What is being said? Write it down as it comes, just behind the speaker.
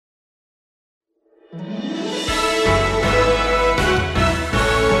A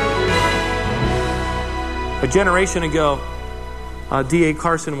generation ago, D.A.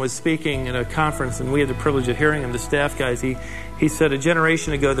 Carson was speaking at a conference, and we had the privilege of hearing him, the staff guys. He said a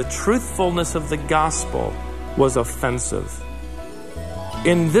generation ago, the truthfulness of the gospel was offensive.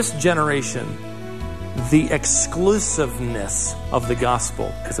 In this generation, the exclusiveness of the gospel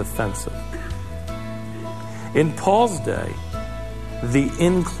is offensive. In Paul's day, the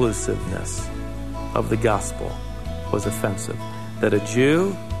inclusiveness of the gospel was offensive. That a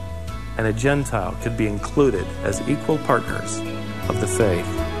Jew and a Gentile could be included as equal partners of the faith.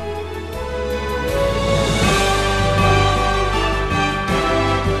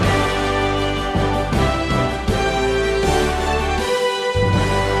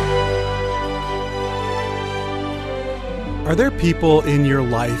 Are there people in your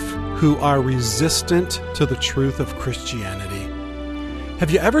life who are resistant to the truth of Christianity? Have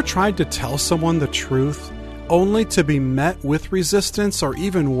you ever tried to tell someone the truth only to be met with resistance, or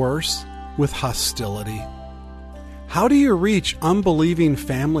even worse, with hostility? How do you reach unbelieving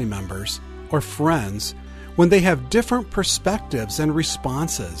family members or friends when they have different perspectives and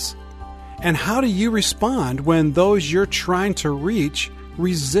responses? And how do you respond when those you're trying to reach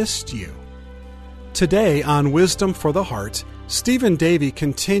resist you? Today on Wisdom for the Heart, Stephen Davey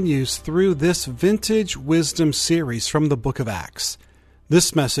continues through this vintage wisdom series from the book of Acts.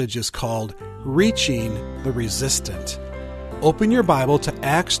 This message is called Reaching the Resistant. Open your Bible to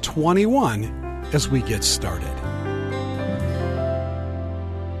Acts 21 as we get started.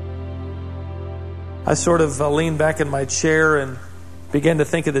 I sort of leaned back in my chair and began to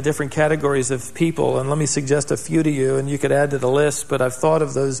think of the different categories of people, and let me suggest a few to you, and you could add to the list, but I've thought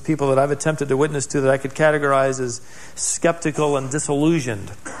of those people that I've attempted to witness to that I could categorize as skeptical and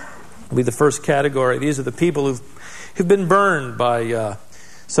disillusioned. Will be the first category. These are the people who've been burned by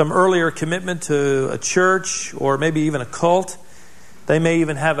some earlier commitment to a church or maybe even a cult. They may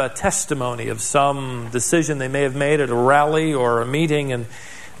even have a testimony of some decision they may have made at a rally or a meeting, and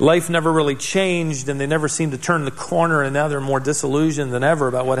life never really changed, and they never seemed to turn the corner, and now they're more disillusioned than ever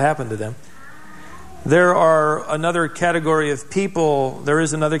about what happened to them. There is another category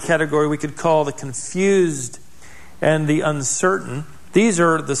we could call the confused and the uncertain. These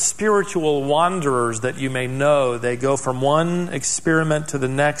are the spiritual wanderers that you may know. They go from one experiment to the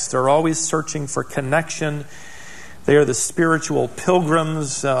next. They're always searching for connection. They are the spiritual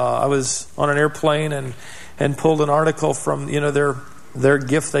pilgrims. I was on an airplane and pulled an article from their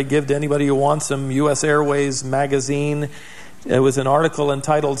gift they give to anybody who wants them, U.S. Airways magazine. It was an article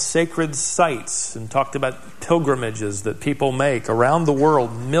entitled Sacred Sites, and talked about pilgrimages that people make around the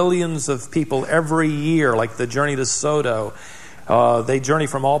world. Millions of people every year, like the journey to Soto. They journey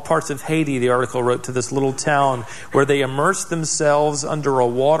from all parts of Haiti, the article wrote, to this little town where they immerse themselves under a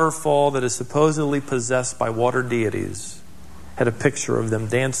waterfall that is supposedly possessed by water deities. Had a picture of them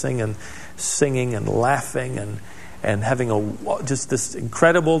dancing and singing and laughing and having just this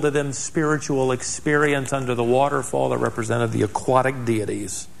incredible to them spiritual experience under the waterfall that represented the aquatic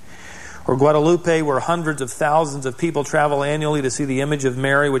deities. Or Guadalupe, where hundreds of thousands of people travel annually to see the image of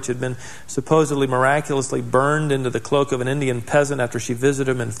Mary, which had been supposedly miraculously burned into the cloak of an Indian peasant after she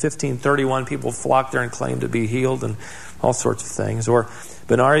visited him in 1531. People flocked there and claimed to be healed and all sorts of things. Or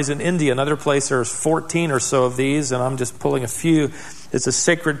Benares in India, another place, there's 14 or so of these, and I'm just pulling a few. It's a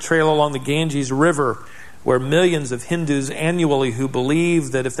sacred trail along the Ganges River, where millions of Hindus annually who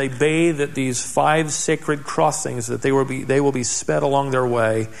believe that if they bathe at these 5 sacred crossings, that they will be sped along their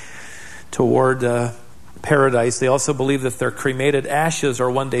way toward paradise. They also believe that if their cremated ashes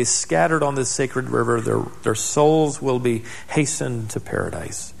are one day scattered on this sacred river, their souls will be hastened to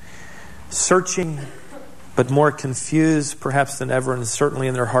paradise. Searching, but more confused perhaps than ever, and certainly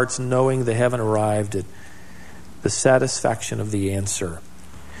in their hearts knowing they haven't arrived at the satisfaction of the answer.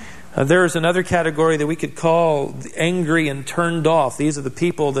 There's another category that we could call angry and turned off. These are the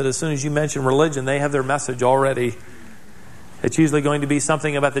people that as soon as you mention religion, they have their message already. It's usually going to be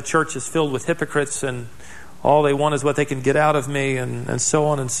something about the church is filled with hypocrites and all they want is what they can get out of me, and so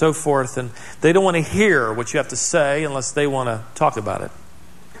on and so forth. And they don't want to hear what you have to say unless they want to talk about it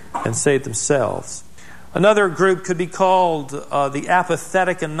and say it themselves. Another group could be called the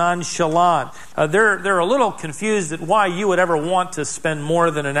apathetic and nonchalant. They're a little confused at why you would ever want to spend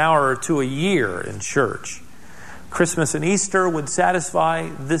more than an hour or two a year in church. Christmas and Easter would satisfy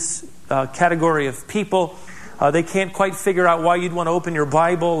this category of people. They can't quite figure out why you'd want to open your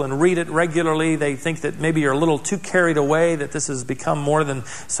Bible and read it regularly. They think that maybe you're a little too carried away, that this has become more than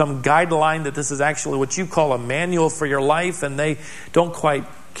some guideline, that this is actually what you call a manual for your life, and they don't quite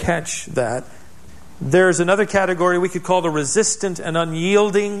catch that. There's another category we could call the resistant and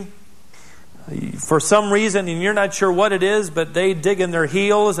unyielding. for some reason, and you're not sure what it is, but they dig in their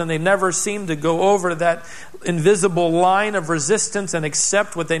heels and they never seem to go over that invisible line of resistance and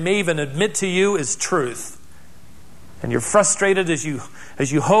accept what they may even admit to you is truth. And you're frustrated as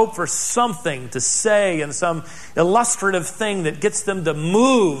you hope for something to say and some illustrative thing that gets them to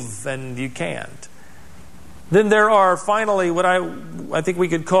move, and you can't. Then there are finally what I think we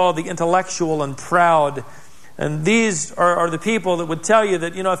could call the intellectual and proud. And these are the people that would tell you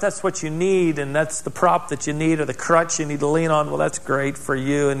that, if that's what you need and that's the prop that you need or the crutch you need to lean on, well, that's great for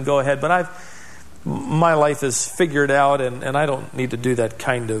you and go ahead. But my life is figured out and I don't need to do that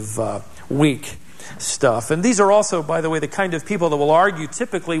kind of weak stuff. And these are also, by the way, the kind of people that will argue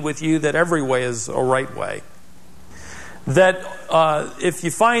typically with you that every way is a right way. That if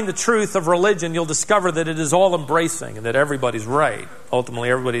you find the truth of religion, you'll discover that it is all embracing and that everybody's right. Ultimately,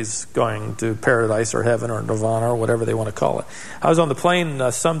 everybody's going to paradise or heaven or nirvana or whatever they want to call it. I was on the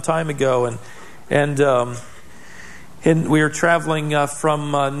plane some time ago, and we were traveling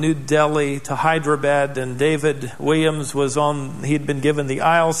from New Delhi to Hyderabad, and David Williams he'd been given the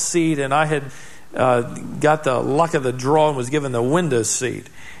aisle seat, and I had got the luck of the draw and was given the window seat.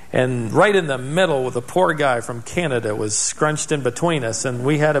 And right in the middle, with a poor guy from Canada was scrunched in between us. And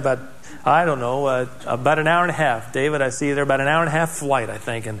we had about an hour and a half. David, I see you there, about an hour and a half flight, I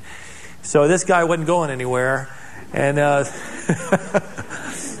think. And so this guy wasn't going anywhere. And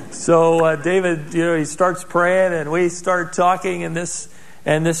so David, he starts praying and we start talking. And this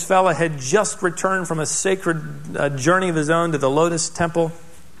fella had just returned from a sacred journey of his own to the Lotus Temple.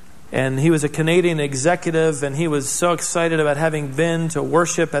 And he was a Canadian executive, and he was so excited about having been to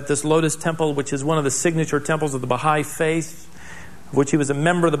worship at this Lotus Temple, which is one of the signature temples of the Baha'i faith, of which he was a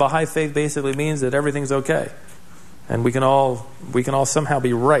member of the Baha'i faith. Basically means that everything's okay. And we can all somehow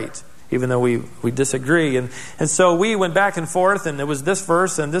be right, even though we disagree. And so we went back and forth, and it was this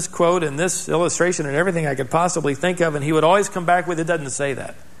verse and this quote and this illustration and everything I could possibly think of, and he would always come back with, it doesn't say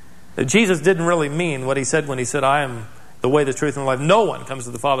that. That Jesus didn't really mean what he said when he said, I am the way, the truth, and the life. No one comes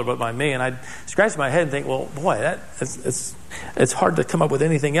to the Father but by me. And I'd scratch my head and think, well, boy, it's hard to come up with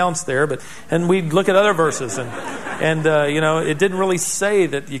anything else there. And we'd look at other verses, and it didn't really say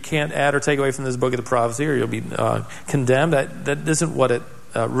that you can't add or take away from this book of the prophecy, or you'll be condemned. That isn't what it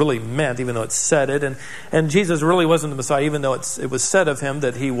really meant, even though it said it. And Jesus really wasn't the Messiah, even though it was said of him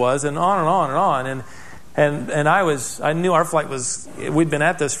that he was, and on and on and on. And I knew our flight we'd been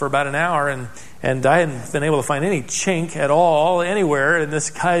at this for about an hour, and I hadn't been able to find any chink at all anywhere in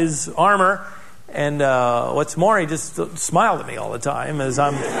this guy's armor. And what's more, he just smiled at me all the time as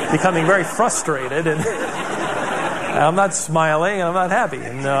I'm becoming very frustrated, and I'm not smiling and I'm not happy.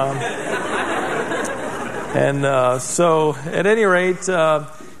 So at any rate,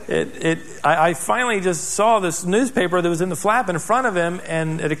 I finally just saw this newspaper that was in the flap in front of him,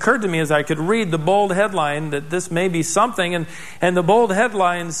 and it occurred to me as I could read the bold headline that this may be something, and the bold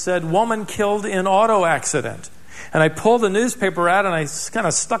headline said, "Woman killed in auto accident." And I pulled the newspaper out and I kind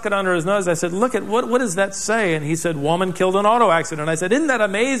of stuck it under his nose. I said, look at what does that say? And he said, "Woman killed in auto accident." I said, "Isn't that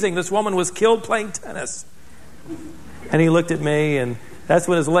amazing? This woman was killed playing tennis." And he looked at me, and that's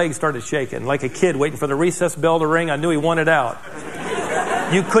when his legs started shaking. Like a kid waiting for the recess bell to ring, I knew he wanted out.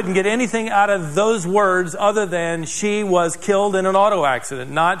 You couldn't get anything out of those words other than she was killed in an auto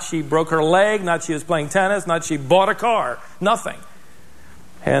accident. Not she broke her leg, not she was playing tennis, not she bought a car. Nothing.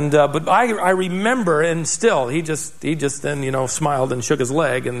 And but I remember, and still he just then smiled and shook his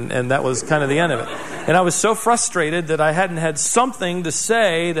leg, and that was kind of the end of it. And I was so frustrated that I hadn't had something to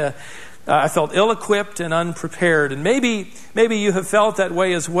say. I felt ill-equipped and unprepared. And maybe you have felt that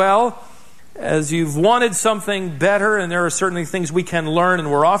way as well, as you've wanted something better, and there are certainly things we can learn,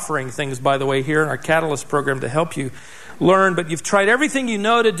 and we're offering things, by the way, here in our Catalyst program to help you learn, but you've tried everything you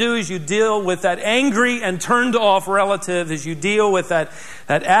know to do as you deal with that angry and turned off relative, as you deal with that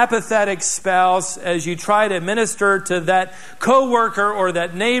apathetic spouse, as you try to minister to that coworker or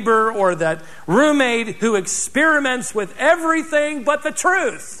that neighbor or that roommate who experiments with everything but the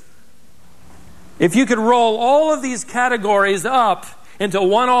truth. If you could roll all of these categories up into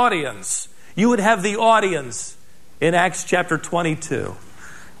one audience, you would have the audience in Acts chapter 22.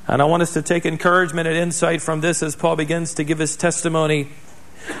 And I want us to take encouragement and insight from this as Paul begins to give his testimony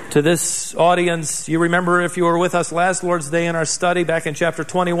to this audience. You remember, if you were with us last Lord's Day in our study back in chapter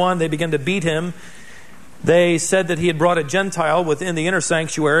 21, they began to beat him. They said that he had brought a Gentile within the inner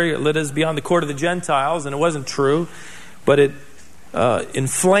sanctuary, that is beyond the court of the Gentiles, and it wasn't true. But it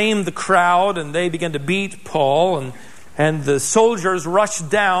inflamed the crowd, and they began to beat Paul, And the soldiers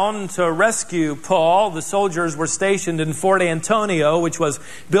rushed down to rescue Paul. The soldiers were stationed in Fort Antonio, which was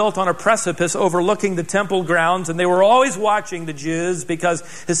built on a precipice overlooking the temple grounds. And they were always watching the Jews because,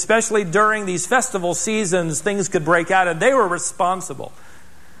 especially during these festival seasons, things could break out. And they were responsible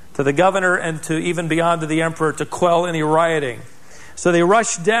to the governor and to even beyond to the emperor to quell any rioting. So they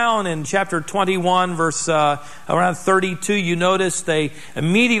rushed down in chapter 21, verse around 32. You notice they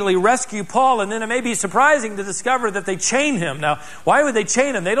immediately rescue Paul, and then it may be surprising to discover that they chain him. Now, why would they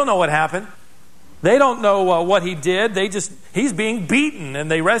chain him? They don't know what happened. They don't know what he did. He's being beaten,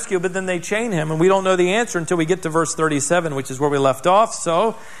 and they rescue, but then they chain him, and we don't know the answer until we get to verse 37, which is where we left off.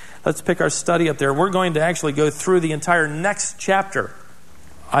 So let's pick our study up there. We're going to actually go through the entire next chapter.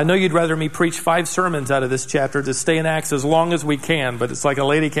 I know you'd rather me preach 5 sermons out of this chapter to stay in Acts as long as we can, but it's like a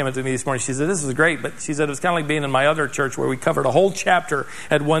lady came up to me this morning. She said, this is great, but she said it was kind of like being in my other church where we covered a whole chapter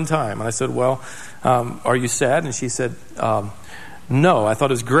at one time. And I said, well, are you sad? And she said, no, I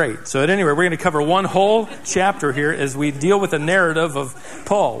thought it was great. So at any rate, we're going to cover one whole chapter here as we deal with the narrative of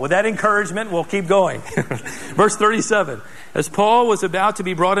Paul. With that encouragement, we'll keep going. Verse 37. As Paul was about to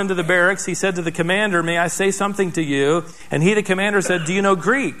be brought into the barracks, he said to the commander, may I say something to you? And he, the commander, said, do you know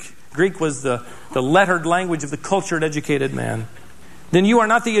Greek? Greek was the lettered language of the cultured, educated man. Then you are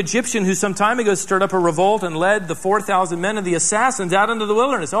not the Egyptian who some time ago stirred up a revolt and led the 4,000 men of the assassins out into the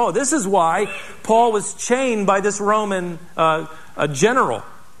wilderness. Oh, this is why Paul was chained by this Roman general.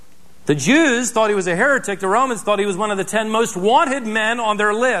 The Jews thought he was a heretic. The Romans thought he was one of the 10 most wanted men on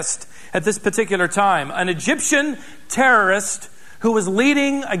their list at this particular time. An Egyptian terrorist who was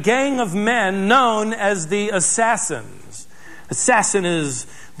leading a gang of men known as the assassins. Assassin is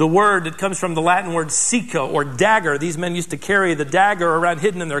the word that comes from the Latin word sica, or dagger. These men used to carry the dagger around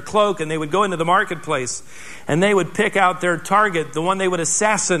hidden in their cloak, and they would go into the marketplace and they would pick out their target, the one they would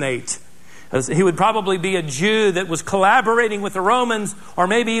assassinate. He would probably be a Jew that was collaborating with the Romans, or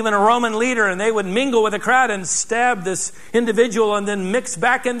maybe even a Roman leader, and they would mingle with the crowd and stab this individual and then mix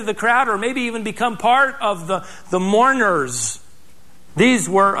back into the crowd, or maybe even become part of the mourners. These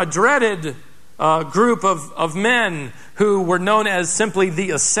were a dreaded group of men who were known as simply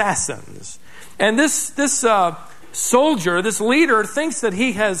the assassins. And this soldier, this leader, thinks that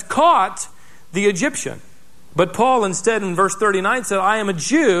he has caught the Egyptian. But Paul instead in verse 39 said, I am a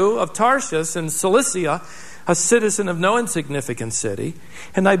Jew of Tarshish in Cilicia, a citizen of no insignificant city,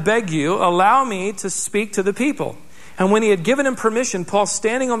 and I beg you, allow me to speak to the people. And when he had given him permission, Paul,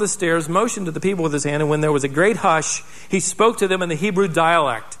 standing on the stairs, motioned to the people with his hand, and when there was a great hush, he spoke to them in the Hebrew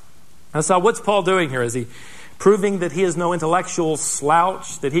dialect. Now, so what's Paul doing here? Is he proving that he is no intellectual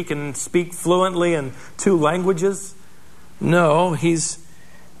slouch, that he can speak fluently in 2 languages? No, he's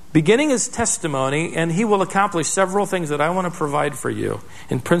beginning his testimony, and he will accomplish several things that I want to provide for you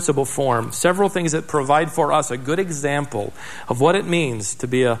in principle form. Several things that provide for us a good example of what it means to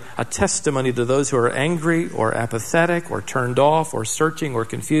be a testimony to those who are angry or apathetic or turned off or searching or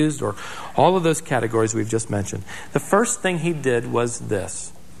confused or all of those categories we've just mentioned. The first thing he did was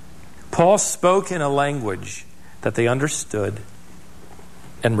this. Paul spoke in a language that they understood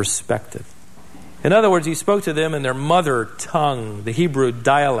and respected. In other words, he spoke to them in their mother tongue, the Hebrew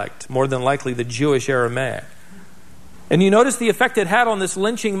dialect, more than likely the Jewish Aramaic. And you notice the effect it had on this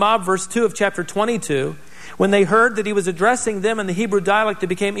lynching mob, verse 2 of chapter 22. When they heard that he was addressing them in the Hebrew dialect, they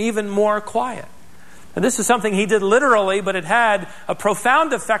became even more quiet. And this is something he did literally, but it had a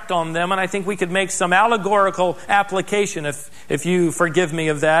profound effect on them, and I think we could make some allegorical application, if you forgive me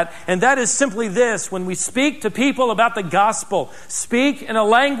of that. And that is simply this: when we speak to people about the gospel, speak in a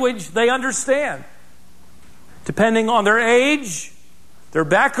language they understand. Depending on their age, their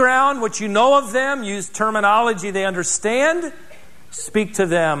background, what you know of them, use terminology they understand. Speak to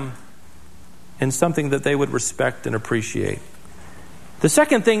them in something that they would respect and appreciate. The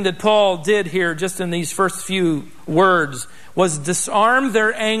second thing that Paul did here, just in these first few words, was disarm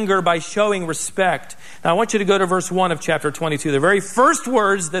their anger by showing respect. Now I want you to go to verse 1 of chapter 22. The very first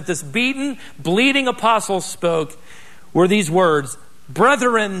words that this beaten, bleeding apostle spoke were these words: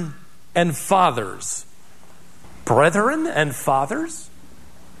 brethren and fathers. Brethren and fathers?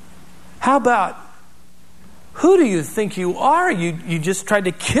 How about, who do you think you are? You just tried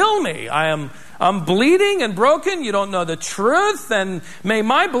to kill me. I'm bleeding and broken. You don't know the truth. And may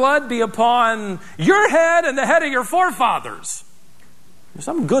my blood be upon your head and the head of your forefathers. There's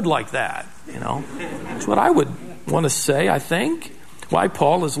something good like that, you know. That's what I would want to say, I think. Why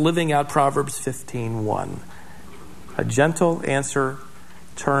Paul is living out Proverbs 15:1. A gentle answer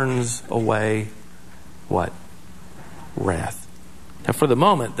turns away what? Wrath. Now for the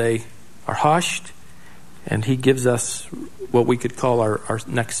moment they are hushed, and he gives us what we could call our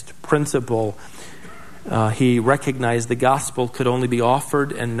next principle. He recognized the gospel could only be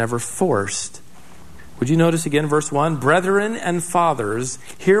offered and never forced. Would you notice again verse 1? Brethren and fathers,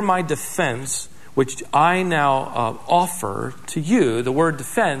 hear my defense, which I now offer to you. The word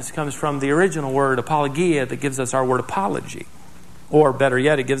defense comes from the original word apologia that gives us our word apology. Or better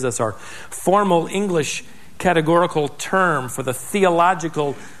yet, it gives us our formal English categorical term for the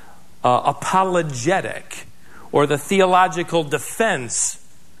theological apologetic or the theological defense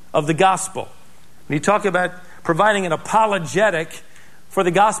of the gospel. When you talk about providing an apologetic for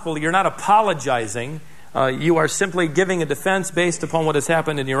the gospel, you're not apologizing. You are simply giving a defense based upon what has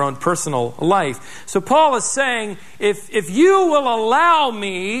happened in your own personal life. So Paul is saying, if you will allow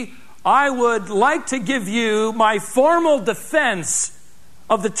me, I would like to give you my formal defense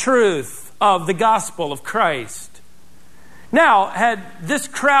of the truth of the gospel of Christ. Now, had this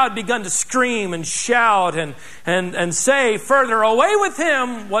crowd begun to scream and shout and say further, away with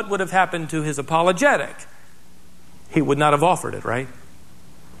him, what would have happened to his apologetic? He would not have offered it, right?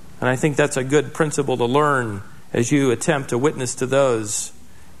 And I think that's a good principle to learn as you attempt to witness to those.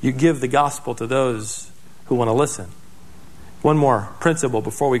 You give the gospel to those who want to listen. One more principle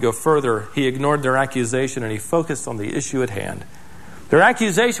before we go further. He ignored their accusation and he focused on the issue at hand. Their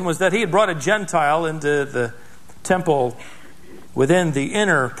accusation was that he had brought a Gentile into the temple within the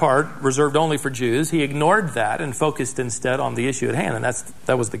inner part reserved only for Jews. He ignored that and focused instead on the issue at hand, and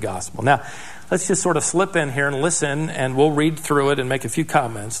that was the gospel. Now, let's just sort of slip in here and listen, and we'll read through it and make a few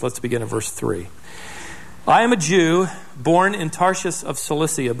comments. Let's begin at verse 3. I am a Jew, born in Tarshish of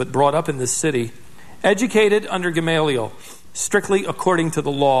Cilicia, but brought up in this city, educated under Gamaliel, strictly according to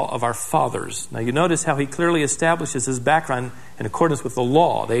the law of our fathers. Now you notice how he clearly establishes his background in accordance with the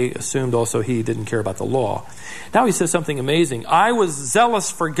law. They assumed also he didn't care about the law. Now he says something amazing. I was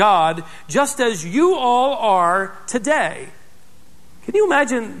zealous for God just as you all are today. Can you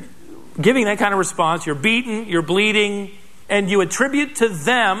imagine giving that kind of response? You're beaten, you're bleeding, and you attribute to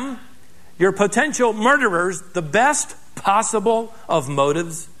them, your potential murderers, the best possible of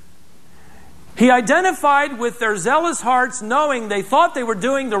motives. He identified with their zealous hearts, knowing they thought they were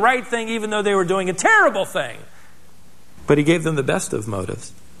doing the right thing, even though they were doing a terrible thing. But he gave them the best of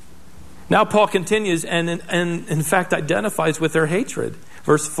motives. Now Paul continues and in fact identifies with their hatred.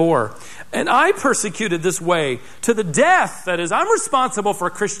 Verse 4, and I persecuted this way to the death. That is, I'm responsible for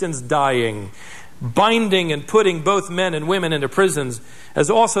Christians dying, binding and putting both men and women into prisons, as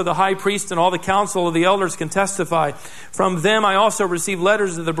also the high priest and all the council of the elders can testify. From them I also received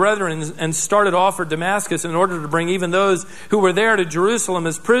letters of the brethren and started off for Damascus in order to bring even those who were there to Jerusalem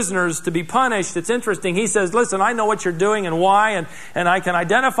as prisoners to be punished. It's interesting. He says, listen, I know what you're doing and why, and I can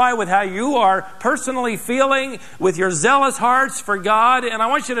identify with how you are personally feeling with your zealous hearts for God, and I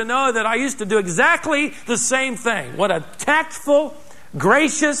want you to know that I used to do exactly the same thing. What a tactful,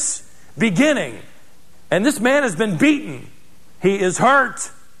 gracious beginning. And this man has been beaten. He is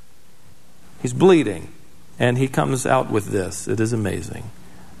hurt. He's bleeding. And he comes out with this. It is amazing.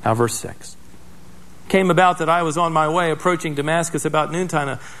 Now verse 6. Came about that I was on my way approaching Damascus about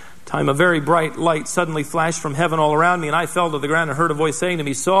noontime. A very bright light suddenly flashed from heaven all around me, and I fell to the ground and heard a voice saying to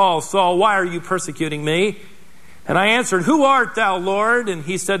me, Saul, Saul, why are you persecuting me? And I answered, who art thou, Lord? And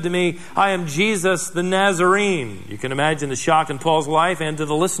he said to me, I am Jesus the Nazarene. You can imagine the shock in Paul's life and to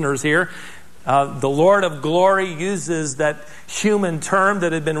the listeners here. The Lord of glory uses that human term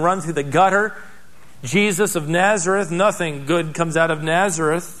that had been run through the gutter. Jesus of Nazareth. Nothing good comes out of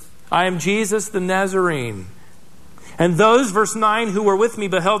Nazareth. I am Jesus the Nazarene. And those, verse 9, who were with me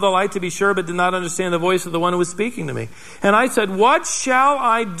beheld the light to be sure, but did not understand the voice of the one who was speaking to me. And I said, what shall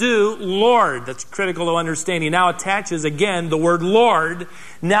I do, Lord? That's critical to understand. He now attaches again the word Lord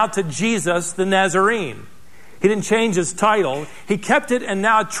now to Jesus the Nazarene. He didn't change his title. He kept it and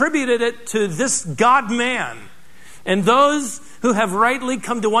now attributed it to this God-man. And those who have rightly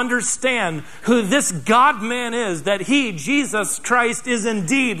come to understand who this God-man is, that he, Jesus Christ, is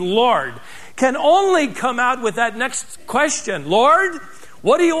indeed Lord, can only come out with that next question. Lord,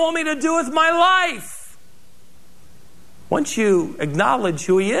 what do you want me to do with my life? Once you acknowledge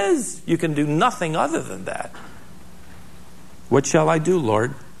who he is, you can do nothing other than that. What shall I do,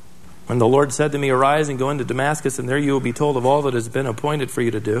 Lord? And the Lord said to me, arise and go into Damascus, and there you will be told of all that has been appointed for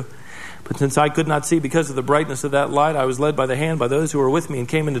you to do. But since I could not see because of the brightness of that light, I was led by the hand by those who were with me and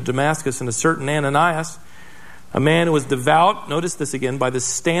came into Damascus, and a certain Ananias, a man who was devout, notice this again, by the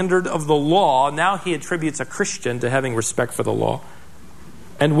standard of the law. Now he attributes a Christian to having respect for the law.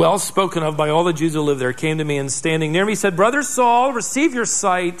 And well spoken of by all the Jews who lived there, came to me and standing near me said, Brother Saul, receive your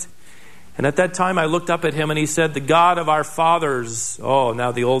sight. And at that time I looked up at him and he said, the God of our fathers. Oh,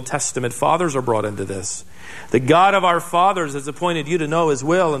 now the Old Testament fathers are brought into this. The God of our fathers has appointed you to know his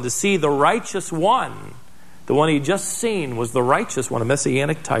will and to see the righteous one. The one he had just seen was the righteous one, a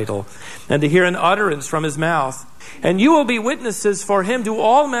messianic title. And to hear an utterance from his mouth. And you will be witnesses for him to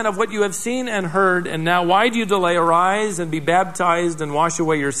all men of what you have seen and heard. And now why do you delay? Arise and be baptized and wash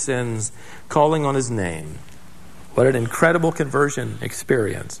away your sins, calling on his name. What an incredible conversion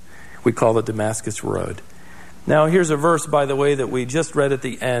experience. We call the Damascus Road. Now here's a verse, by the way, that we just read at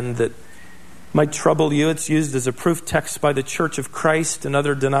the end that might trouble you. It's used as a proof text by the Church of Christ and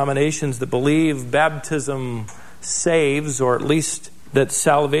other denominations that believe baptism saves, or at least that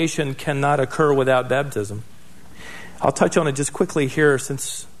salvation cannot occur without baptism. I'll touch on it just quickly here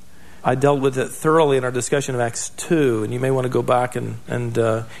since I dealt with it thoroughly in our discussion of Acts 2, and you may want to go back and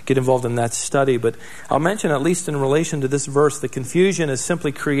get involved in that study. But I'll mention, at least in relation to this verse, the confusion is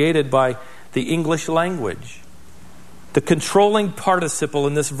simply created by the English language. The controlling participle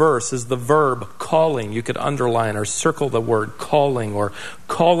in this verse is the verb calling. You could underline or circle the word calling, or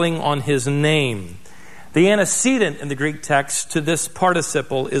calling on his name. The antecedent in the Greek text to this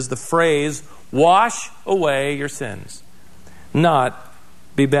participle is the phrase, wash away your sins, not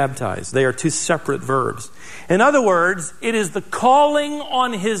be baptized. They are two separate verbs. In other words, it is the calling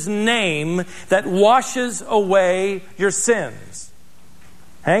on his name that washes away your sins.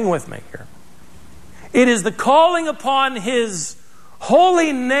 Hang with me here. It is the calling upon his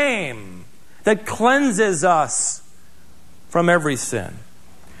holy name that cleanses us from every sin.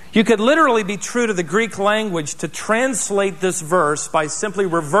 You could literally be true to the Greek language to translate this verse by simply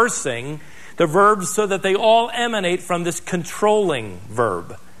reversing the verbs so that they all emanate from this controlling verb.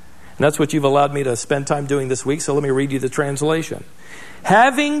 And that's what you've allowed me to spend time doing this week, so let me read you the translation.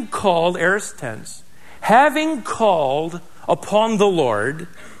 Having called, aorist tense, having called upon the Lord,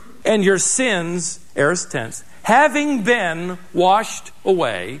 and your sins, aorist tense, having been washed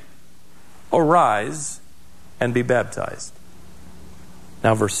away, arise and be baptized.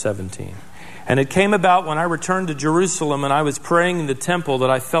 Now verse 17. And it came about when I returned to Jerusalem and I was praying in the temple that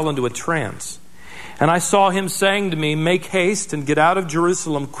I fell into a trance. And I saw him saying to me, make haste and get out of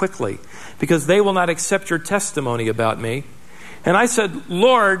Jerusalem quickly, because they will not accept your testimony about me. And I said,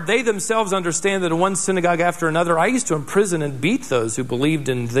 Lord, they themselves understand that in one synagogue after another I used to imprison and beat those who believed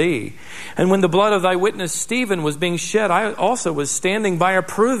in thee. And when the blood of thy witness Stephen was being shed, I also was standing by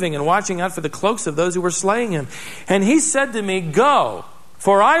approving and watching out for the cloaks of those who were slaying him. And he said to me, go,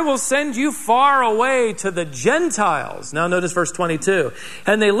 for I will send you far away to the Gentiles. Now notice verse 22.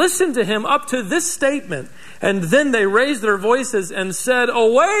 And they listened to him up to this statement. And then they raised their voices and said,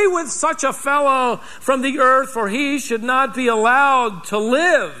 away with such a fellow from the earth, for he should not be allowed to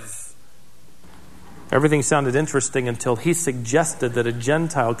live. Everything sounded interesting until he suggested that a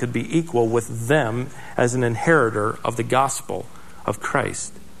Gentile could be equal with them as an inheritor of the gospel of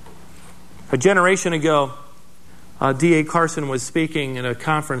Christ. A generation ago, D.A. Carson was speaking in a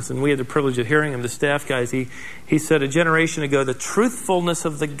conference, and we had the privilege of hearing him, the staff guys. He said a generation ago, the truthfulness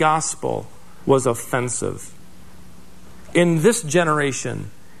of the gospel was offensive. In this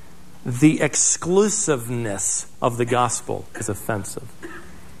generation, the exclusiveness of the gospel is offensive.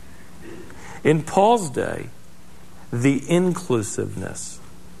 In Paul's day, the inclusiveness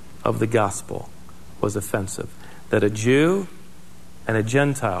of the gospel was offensive. That a Jew and a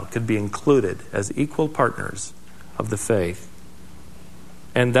Gentile could be included as equal partners of the faith.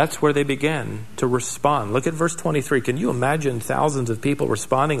 And that's where they began to respond. Look at verse 23. Can you imagine thousands of people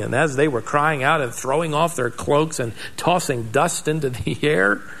responding? And as they were crying out and throwing off their cloaks and tossing dust into the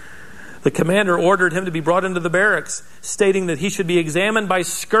air, the commander ordered him to be brought into the barracks, stating that he should be examined by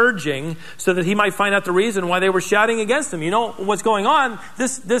scourging so that he might find out the reason why they were shouting against him. You know what's going on?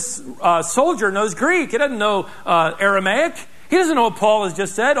 This soldier knows Greek. He doesn't know Aramaic. He doesn't know what Paul has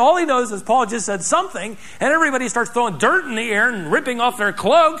just said. All he knows is Paul just said something, and everybody starts throwing dirt in the air and ripping off their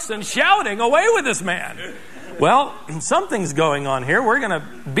cloaks and shouting, away with this man. Well, something's going on here. We're going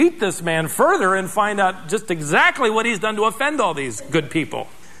to beat this man further and find out just exactly what he's done to offend all these good people.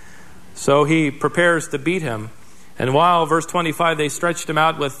 So he prepares to beat him. And while, verse 25, they stretched him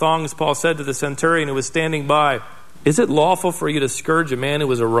out with thongs, Paul said to the centurion who was standing by, is it lawful for you to scourge a man who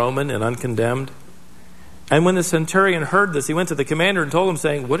was a Roman and uncondemned? And when the centurion heard this, he went to the commander and told him,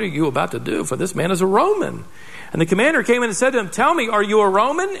 saying, what are you about to do? For this man is a Roman. And the commander came in and said to him, tell me, are you a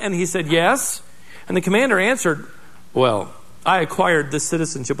Roman? And he said, yes. And the commander answered, well, I acquired this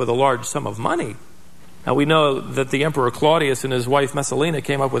citizenship with a large sum of money. Now we know that the Emperor Claudius and his wife Messalina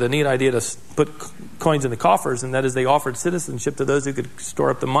came up with a neat idea to put coins in the coffers, and that is they offered citizenship to those who could store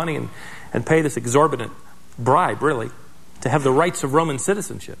up the money and pay this exorbitant bribe, really, to have the rights of Roman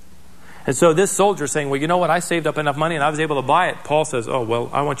citizenship. And so this soldier is saying, well, you know what? I saved up enough money and I was able to buy it. Paul says, oh, well,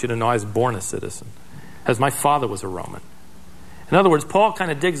 I want you to know I was born a citizen, as my father was a Roman. In other words, Paul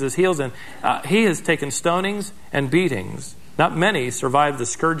kind of digs his heels in. He has taken stonings and beatings. Not many survived the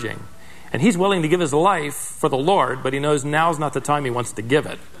scourging. And he's willing to give his life for the Lord, but he knows now's not the time he wants to give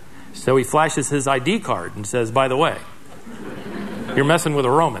it. So he flashes his ID card and says, by the way, you're messing with a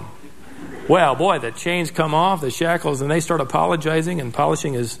Roman. Well, boy, the chains come off, the shackles, and they start apologizing and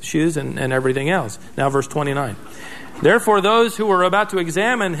polishing his shoes and everything else. Now verse 29. Therefore, those who were about to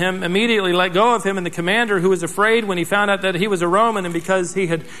examine him immediately let go of him, and the commander, who was afraid when he found out that he was a Roman and because he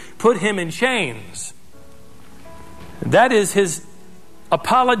had put him in chains. That is his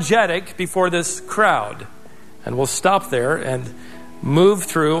apologetic before this crowd. And we'll stop there and move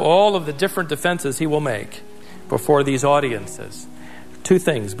through all of the different defenses he will make before these audiences. Two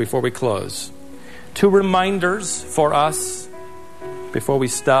things before we close. Two reminders for us before we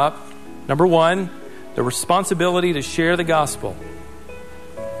stop. Number one, the responsibility to share the gospel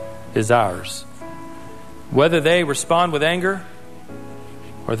is ours. Whether they respond with anger,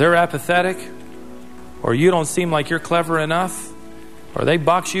 or they're apathetic, or you don't seem like you're clever enough, or they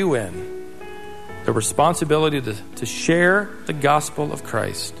box you in, the responsibility to share the gospel of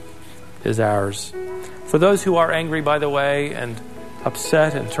Christ is ours. For those who are angry, by the way, and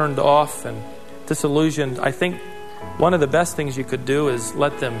upset and turned off and disillusioned, I think one of the best things you could do is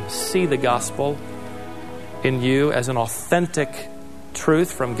let them see the gospel in you as an authentic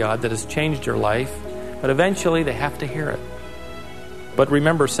truth from God that has changed your life. But eventually they have to hear it. But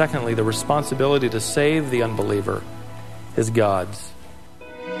remember, secondly, the responsibility to save the unbeliever is God's.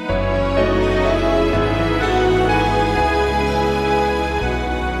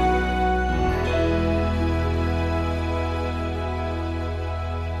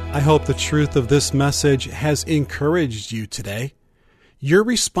 I hope the truth of this message has encouraged you today. You're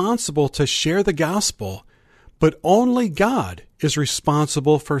responsible to share the gospel, but only God is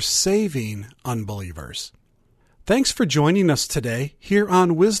responsible for saving unbelievers. Thanks for joining us today here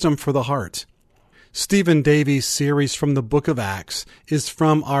on Wisdom for the Heart. Stephen Davies' series from the Book of Acts is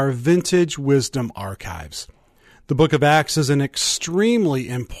from our Vintage Wisdom archives. The Book of Acts is an extremely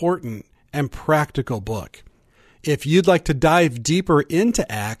important and practical book. If you'd like to dive deeper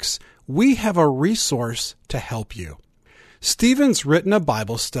into Acts, we have a resource to help you. Stephen's written a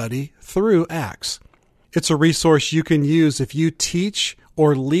Bible study through Acts. It's a resource you can use if you teach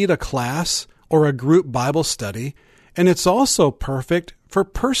or lead a class or a group Bible study, and it's also perfect for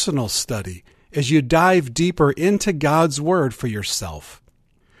personal study as you dive deeper into God's Word for yourself.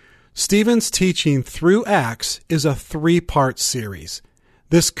 Stephen's teaching through Acts is a 3-part series.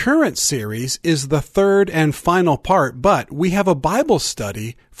 This current series is the third and final part, but we have a Bible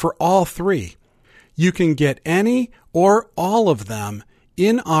study for all 3. You can get any or all of them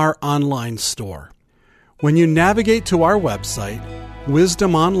in our online store. When you navigate to our website,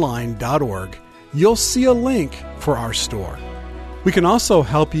 wisdomonline.org, you'll see a link for our store. We can also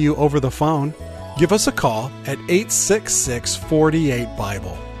help you over the phone. Give us a call at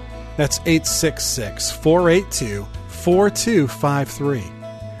 866-48-BIBLE. That's 866-482-4253.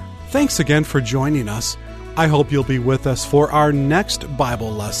 Thanks again for joining us. I hope you'll be with us for our next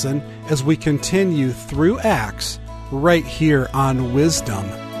Bible lesson as we continue through Acts right here on Wisdom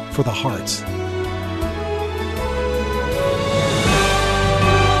for the Heart.